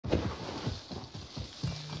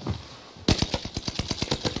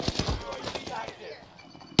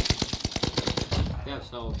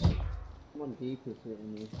ourselves. Someone deep is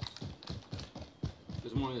hitting me.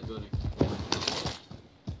 There's more in this building.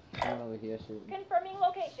 Someone over here shooting. Confirming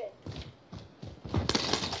location.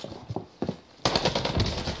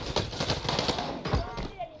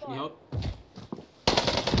 Can you help?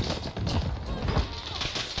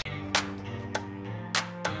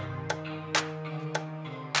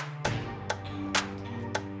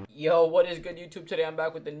 Yo, what is good, YouTube? Today I'm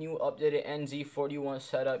back with the new updated NZ-41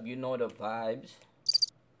 setup. You know the vibes.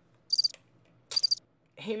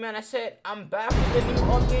 Hey man, I said I'm back with the new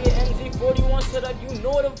updated NZ-41 setup. You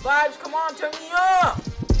know the vibes. Come on, turn me up.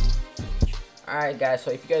 Alright guys,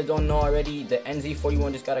 so if you guys don't know already, the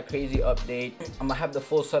NZ-41 just got a crazy update. I'm gonna have the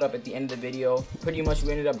full setup at the end of the video. Pretty much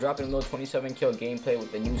we ended up dropping a little 27 kill gameplay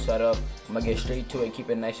with the new setup. I'm gonna get straight to it,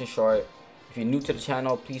 keep it nice and short. If you're new to the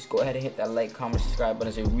channel, please go ahead and hit that like, comment, subscribe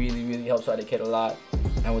button. It really helps out the kid a lot.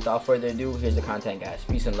 And without further ado, here's the content, guys.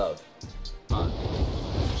 Peace and love.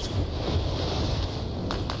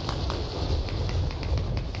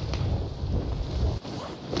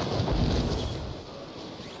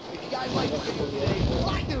 If you guys like the video today,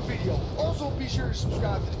 like the video. Also be sure to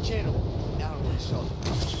subscribe to the channel. Now to the show.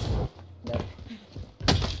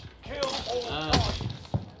 Kill all targets.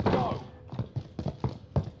 Go.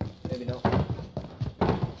 Maybe no.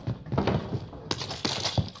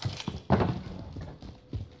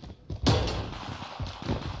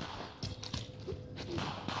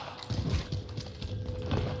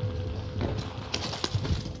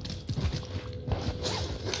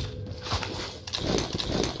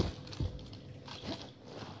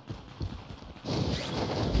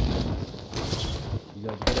 You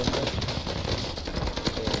guys get in there?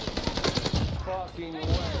 Fucking way.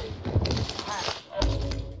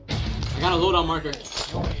 I got a loadout marker.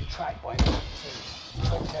 You're being tracked by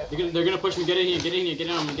NZ-41. They're gonna push me. Get in here. Get in here. Get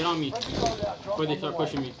on me. Get on me. Before they start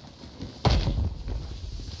pushing me.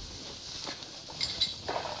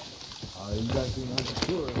 Oh, you guys do not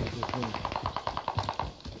secure it with this thing.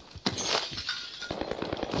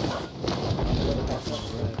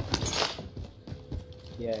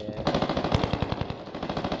 Yeah.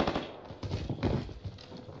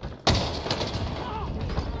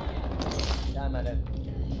 Damn it.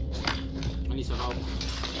 I need some help.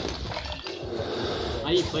 I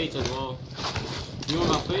need plates as well. You want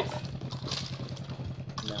my plates?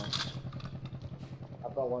 No.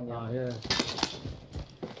 I've got one, yeah. Oh, yeah.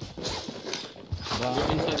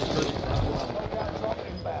 You're inside this building. Drop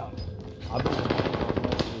inbound. I've been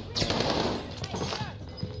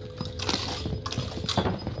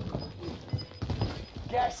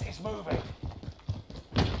Gas is moving.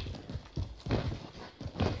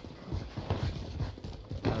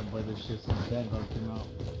 but this shit's some dead hard came out.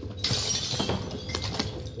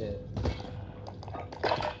 Yeah.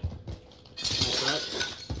 Nice shot.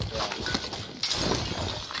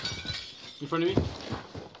 In front of me?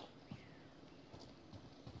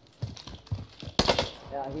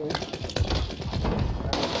 Yeah, I hear it.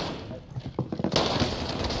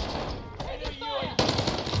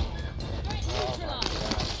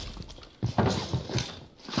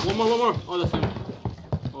 One more. Oh, that's him.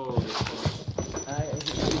 Oh,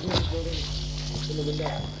 He's in this building. In the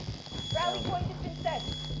window. Rally point has been set.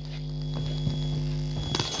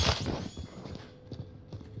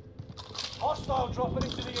 Hostile dropping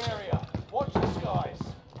into the area. Watch the skies.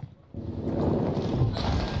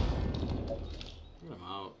 get him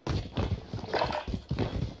out.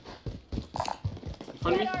 In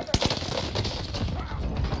front of me?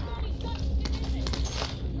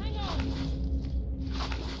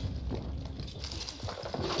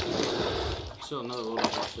 Still another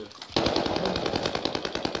loadout box here.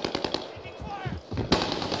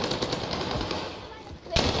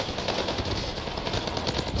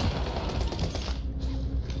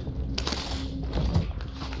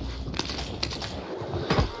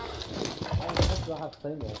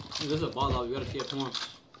 This is a ball out, you gotta TF more.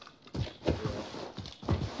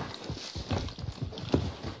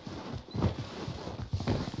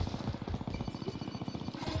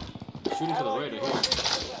 Shooting to the right, I hear.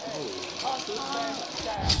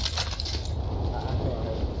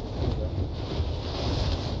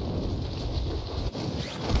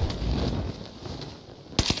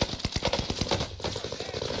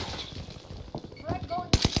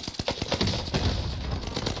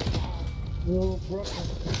 Oh, bro.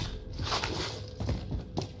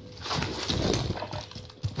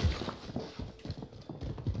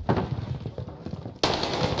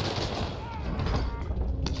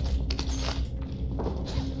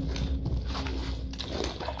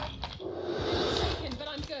 But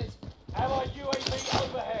I'm good. Allied UAV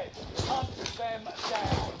overhead. Hunt them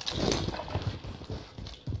down.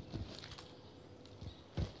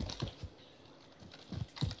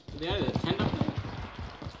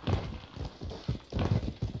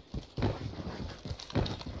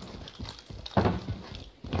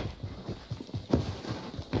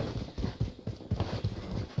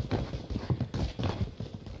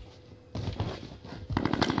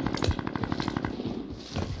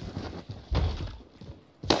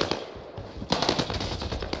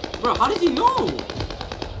 Bro, how does he know?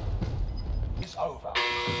 It's over.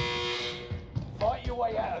 Fight your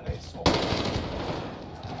way out of this.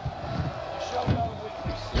 Show no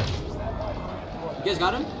weakness. Stand by for redeployment. You guys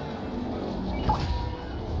got him?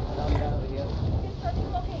 Down over here.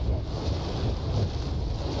 Confirming location.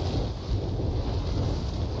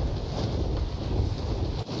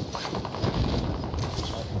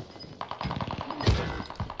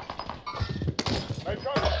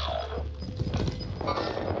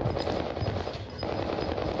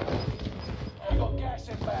 You got gas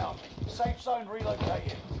inbound. Safe zone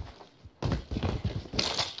relocated.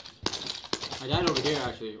 I died over here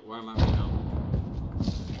actually. Where am I right now?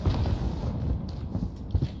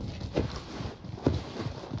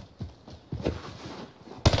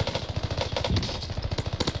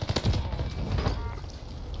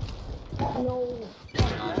 No.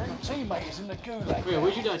 Teammate is in the gulag. Wait,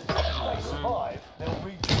 where'd you die? If they survive, they'll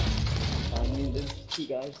reach. I mean, there's two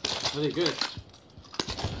guys. Really good.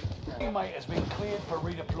 Teammate has been cleared for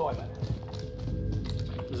redeployment.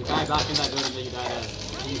 There's a guy back in that building that you died at.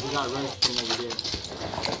 He got rushed from over here.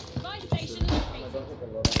 My station I don't think they're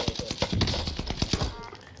low down over there.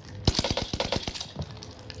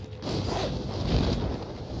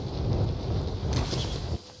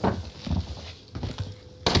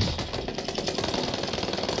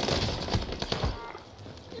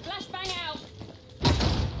 flashbang out.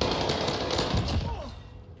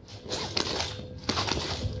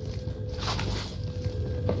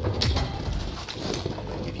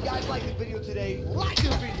 If you guys like the video today, like the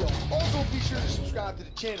video. Also be sure to subscribe to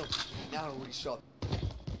the channel. Now I already saw.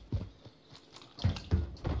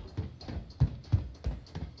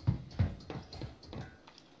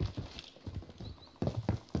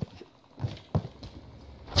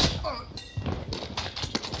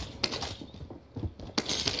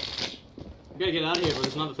 We gotta get out of here, but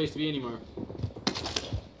it's not the place to be anymore.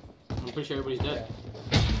 I'm pretty sure everybody's dead.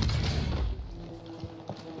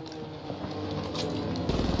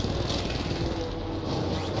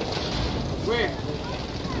 Where?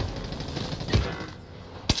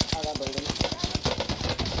 I got building.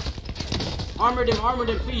 Armored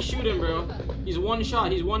him, please shoot him, bro. He's one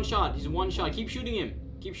shot, he's one shot. Keep shooting him.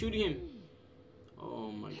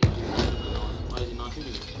 Oh my god. Why is he not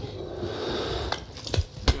shooting him?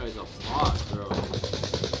 This guy's a bot, bro.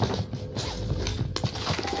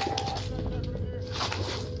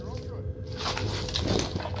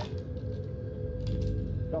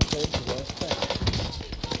 Got plates as well.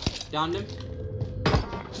 Downed him.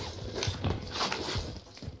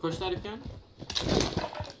 Push that if you can.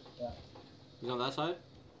 Yeah. He's on that side.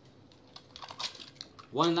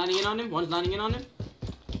 One's landing in on him.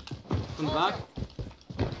 From the back.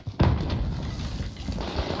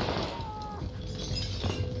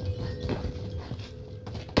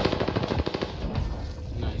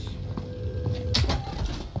 Nice.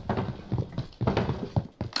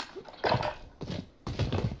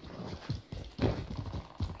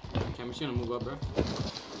 Okay, I'm just gonna move up, bro.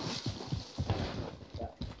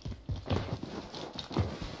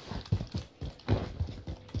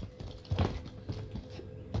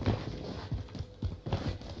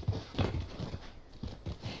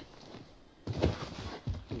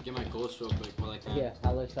 Get my ghost real quick while I can. Yeah,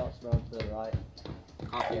 hello shots round to the right.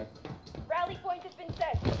 Copy. Yeah. Rally point has been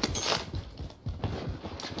set.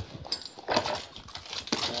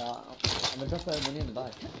 I'm gonna drop money in the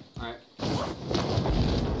bag. Alright.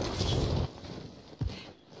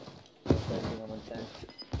 Saving on 10.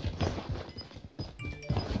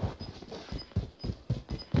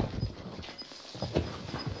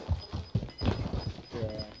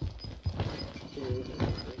 Yeah.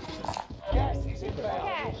 Gas is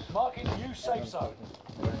inbound. Marking new safe zone.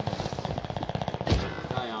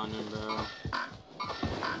 Die on him, bro.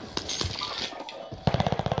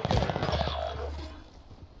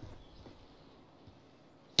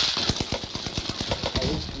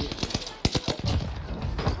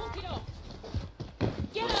 Walk it off.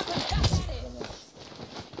 Get up and dash it.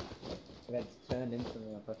 I got turned into me.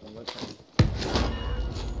 I fucking looked at it.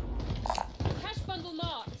 Cash bundle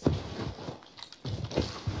marked.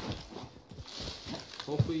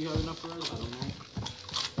 Hopefully you have enough for us. I don't know.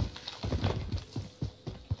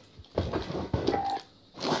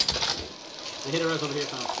 They hit a res over here,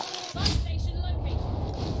 fam. Buy station located.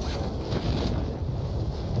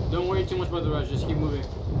 Don't worry too much about the res. Just keep moving.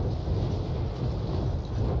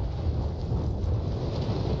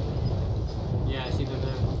 Yeah, I see them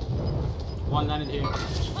there. One landed here.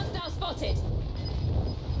 Hostile spotted.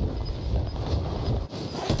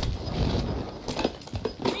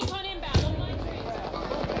 Recon inbound on line 3.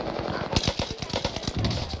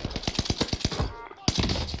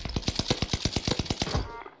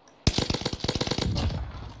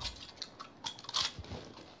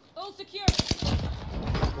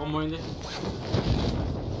 One more in there.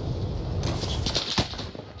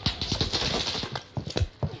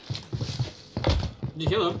 Did you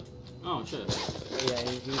kill him? Oh shit. Yeah,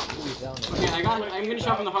 he's down there. Okay, I'm getting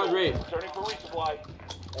shot from the hard raid. Turning for resupply.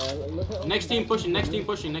 Look at Next team pushing, next team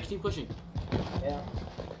pushing, next team pushing. Yeah.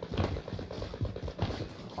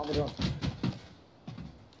 On the drone.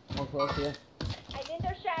 One close here. I'm in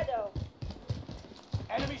their shadow.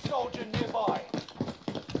 Enemy soldier nearby.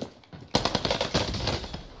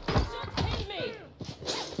 Shots hit me.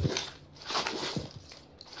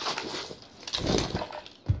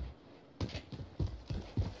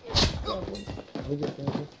 We just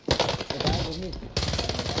finished it. The guy with me.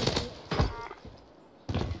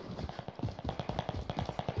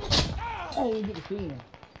 Oh, you get the scene.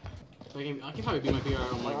 I can probably beat my PR.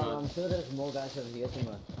 Oh my god. I'm sure there's more guys over here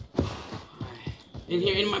somewhere. In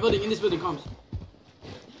here, in my building, in this building, comes.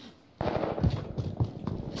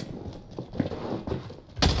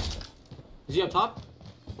 Is he up top?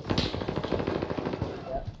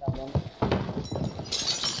 Yeah, that one.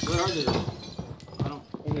 Where are they? I don't.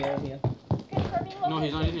 In here, in here. Confirming No,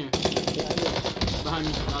 he's not in here. Behind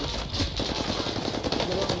you. Behind me.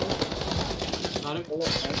 Got him. Got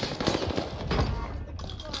him.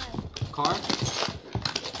 Car.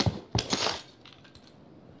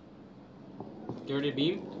 Dirty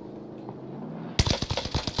beam.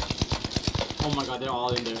 Oh my god, they're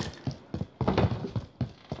all in there.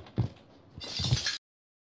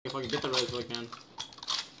 If I can get the res, if I can.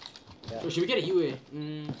 Yeah. So should we get a UA? You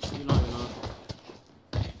don't even know.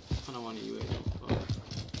 I don't want a UA though.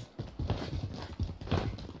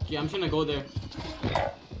 Yeah, I'm just gonna go there.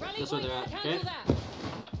 Rally That's where they're at, points, okay? cancel that.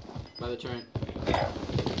 By the turret.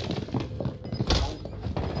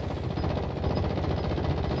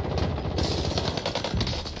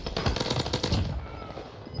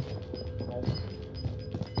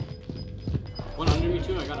 One under me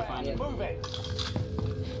too, I gotta find him. Move it.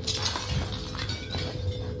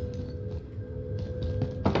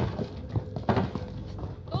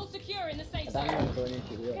 All secure in the safe That zone. one's going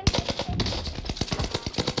into here.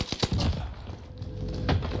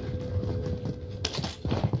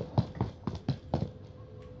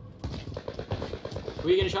 Where are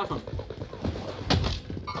you getting shot from?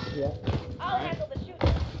 Yeah. I'll handle the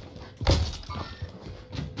shooting.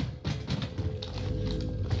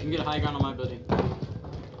 You can get a high ground on my building.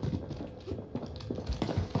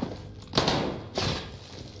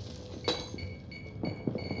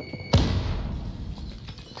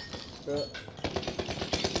 Good.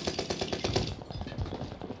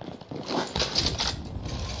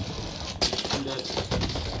 I'm dead.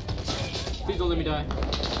 Please don't let me die.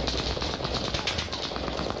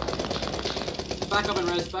 Back up and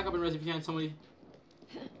res if you can, somebody.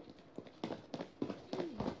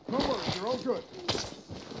 No worries, you're all good.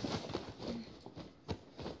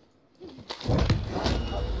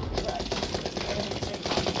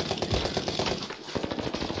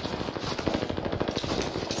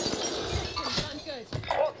 Done good.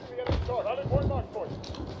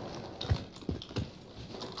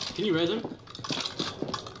 Can you res him?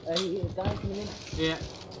 He's down coming in. Yeah.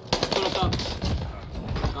 Put up top.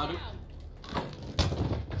 Got him.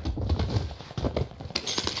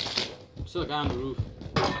 Still a guy on the roof.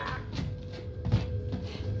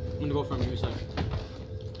 I'm gonna go from your side.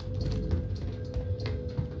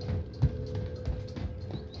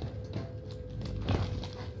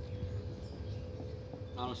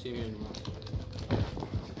 I don't see him here anymore.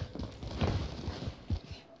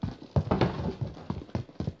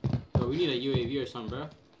 But we need a UAV or something, bro.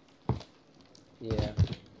 Yeah.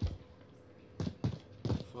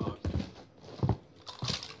 Fuck.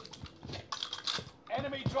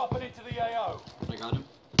 Enemy dropping into the AO. I got him.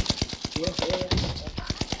 Yeah.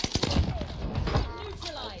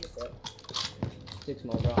 Neutralized. 6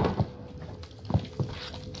 more, bro.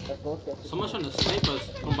 Let's go. Someone's trying to snipe us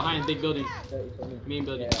from behind a big building. 30 for me. Main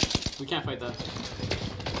building. Yeah. We can't fight that.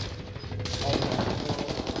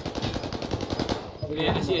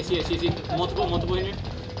 Yeah, I see. Multiple in here.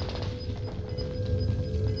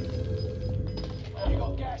 You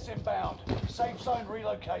got gas inbound. Safe zone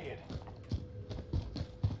relocated.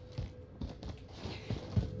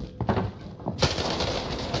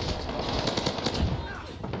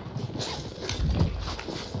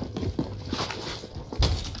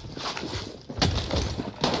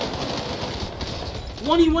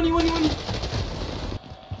 One.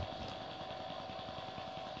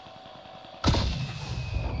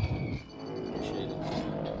 Shit.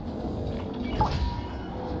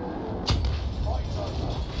 Fight's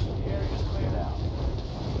over. The area's cleared out.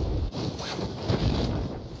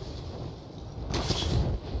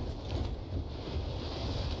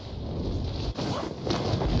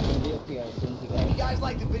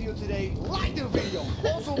 today, like the video.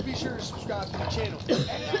 Also, be sure to subscribe to the channel.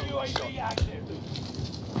 Enemy UAV active.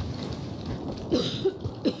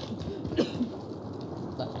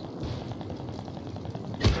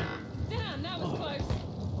 Damn, that was close.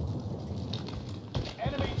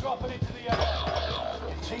 Enemy dropping into the area.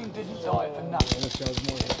 Your team didn't die for nothing. Wish there was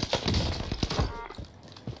more hits.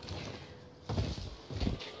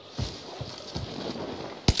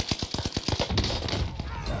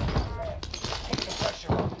 Keep the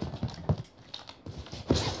pressure on.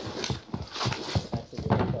 That's a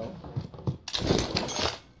good though.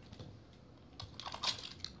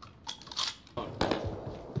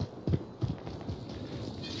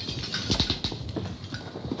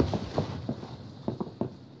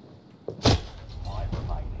 Five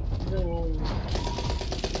remaining.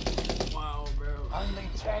 Wow, bro. Only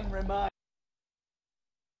 10 remain.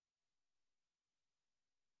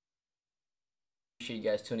 Appreciate you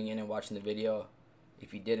guys tuning in and watching the video.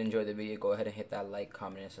 If you did enjoy the video, go ahead and hit that like,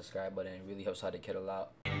 comment, and subscribe button. It really helps out the kiddo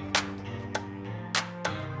out.